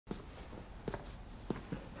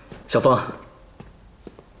小凤，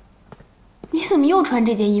你怎么又穿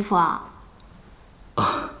这件衣服啊？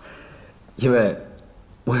啊，因为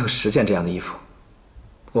我有10件这样的衣服，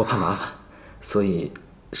我怕麻烦，所以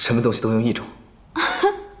什么东西都用一种。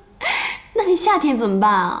那你夏天怎么办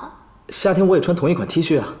啊？夏天我也穿同一款 T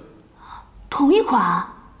恤啊。同一款？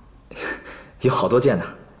有好多件呢。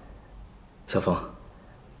小凤，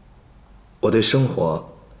我对生活、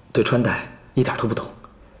对穿戴一点都不懂，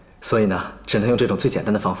所以呢，只能用这种最简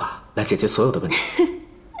单的方法来解决所有的问题。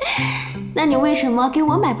那你为什么给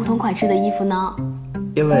我买不同款式的衣服呢？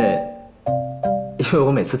因为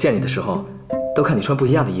我每次见你的时候，都看你穿不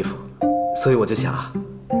一样的衣服，所以我就想啊，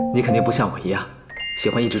你肯定不像我一样，喜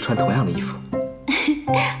欢一直穿同样的衣服。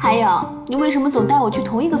还有，你为什么总带我去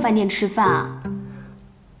同一个饭店吃饭啊？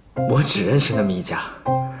我只认识那么一家。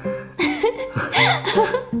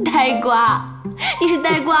呆瓜，你是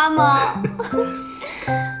呆瓜吗？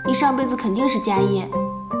你上辈子肯定是伽叶，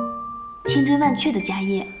千真万确的伽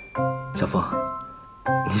叶。小凤，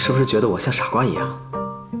你是不是觉得我像傻瓜一样？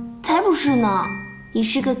才不是呢，你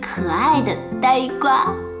是个可爱的呆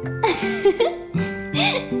瓜。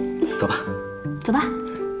走吧，走吧。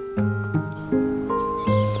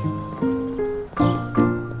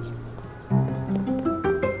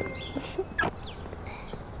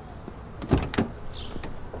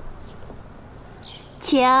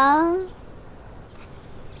强，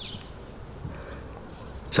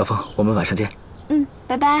小凤，我们晚上见。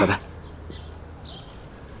拜拜。拜拜。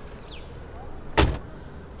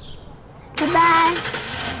拜拜。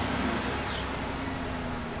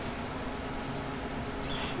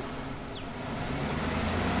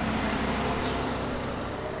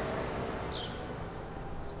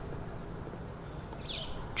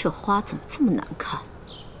这花怎么这么难看？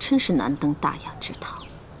真是难登大雅之堂。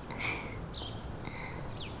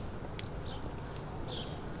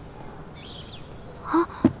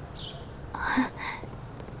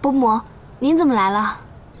伯母，您怎么来了？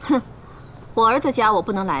哼，我儿子家我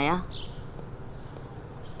不能来呀。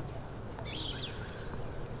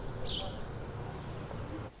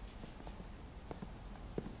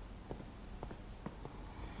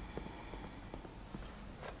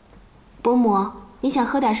伯母，你想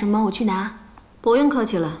喝点什么？我去拿。不用客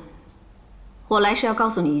气了，我来是要告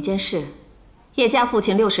诉你一件事：叶家父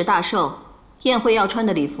亲60大寿宴会要穿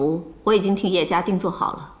的礼服，我已经替叶家定做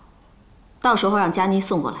好了，到时候让佳妮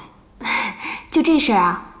送过来。就这事儿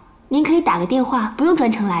啊？您可以打个电话，不用专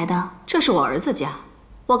程来的。这是我儿子家，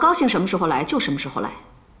我高兴什么时候来就什么时候来。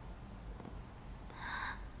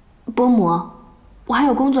伯母，我还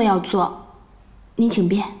有工作要做，您请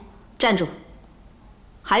便。站住！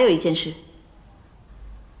还有一件事，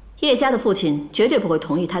叶家的父亲绝对不会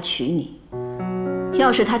同意他娶你。要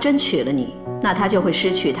是他真娶了你，那他就会失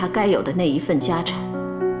去他该有的那一份家产。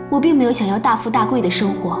我并没有想要大富大贵的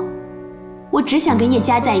生活，我只想跟叶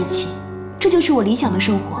家在一起，这就是我理想的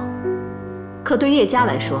生活。可对叶家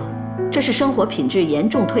来说，这是生活品质严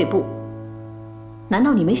重退步。难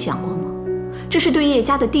道你没想过吗？这是对叶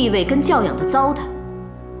家的地位跟教养的糟蹋。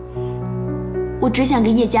我只想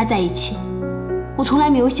跟叶家在一起，我从来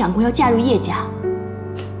没有想过要嫁入叶家。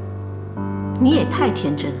你也太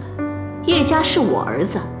天真了，叶家是我儿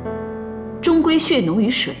子，终归血浓于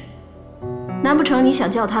水。难不成你想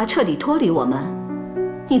叫他彻底脱离我们？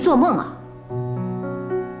你做梦啊！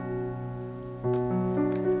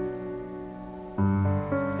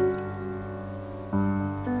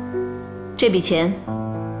这笔钱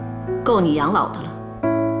够你养老的了。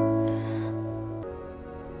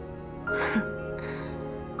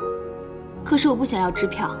可是我不想要支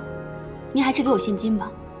票，您还是给我现金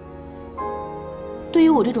吧。对于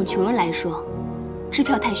我这种穷人来说，支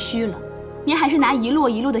票太虚了，您还是拿一摞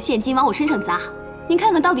一摞的现金往我身上砸。您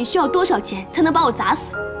看看到底需要多少钱才能把我砸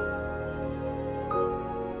死？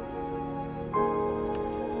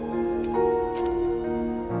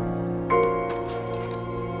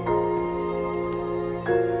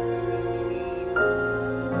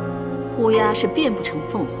乌鸦是变不成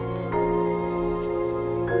凤凰的。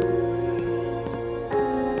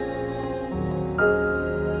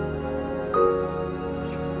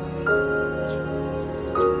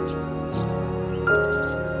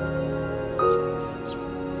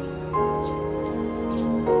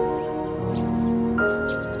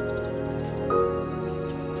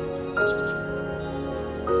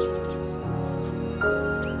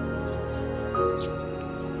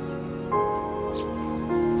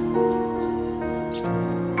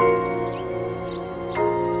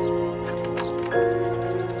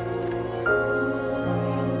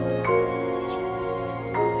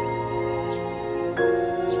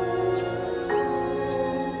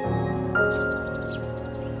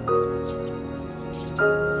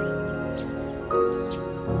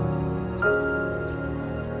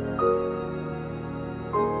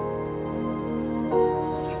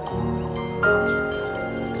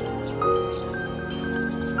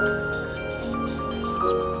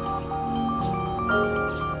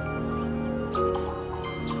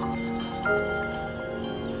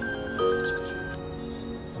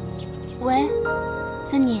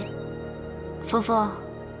峰峰，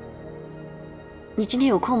你今天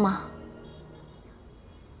有空吗？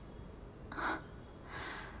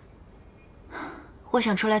我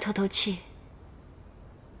想出来透透气，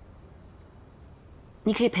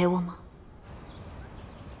你可以陪我吗？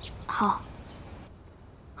好，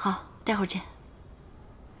好，待会儿见。